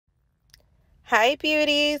Hi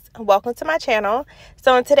beauties, welcome to my channel.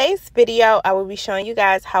 So in today's video I will be showing you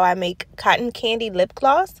guys how I make cotton candy lip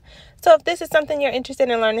gloss. So if this is something you're interested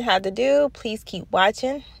in learning how to do, please keep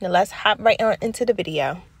watching. Now let's hop right on into the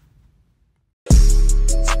video.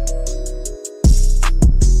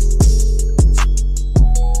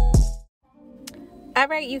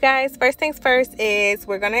 Alright you guys, first things first is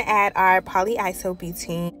we're going to add our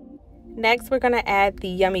polyisobutene. Next we're going to add the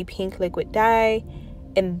yummy pink liquid dye.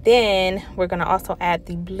 And then we're going to also add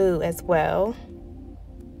the blue as well.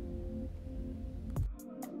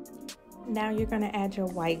 Now you're going to add your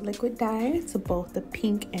white liquid dye to both the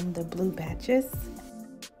pink and the blue batches.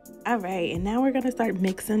 Alright, and now we're going to start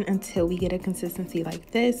mixing until we get a consistency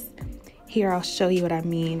like this. Here I'll show you what I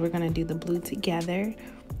mean. We're going to do the blue together.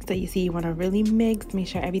 So you see you want to really mix, make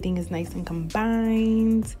sure everything is nice and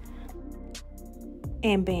combined.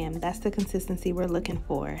 And bam, that's the consistency we're looking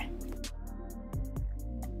for.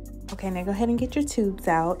 Okay, now go ahead and get your tubes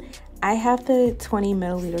out. I have the 20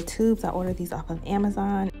 milliliter tubes. I ordered these off of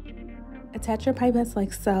Amazon. Attach your pipettes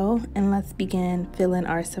like so, and let's begin filling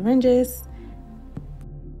our syringes.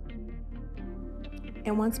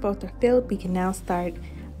 And once both are filled, we can now start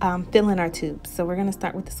filling our tubes. So we're gonna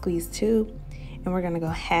start with the squeeze tube, and we're gonna go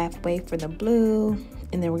halfway for the blue,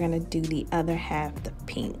 and then we're gonna do the other half, the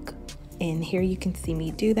pink. And here you can see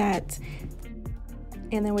me do that.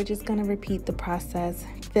 And then we're just gonna repeat the process.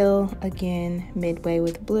 Fill again midway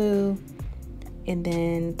with blue, and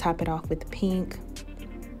then top it off with pink.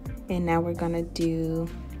 And now we're gonna do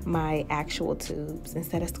my actual tubes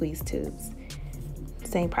instead of squeeze tubes.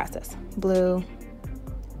 Same process, blue,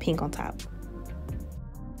 pink on top.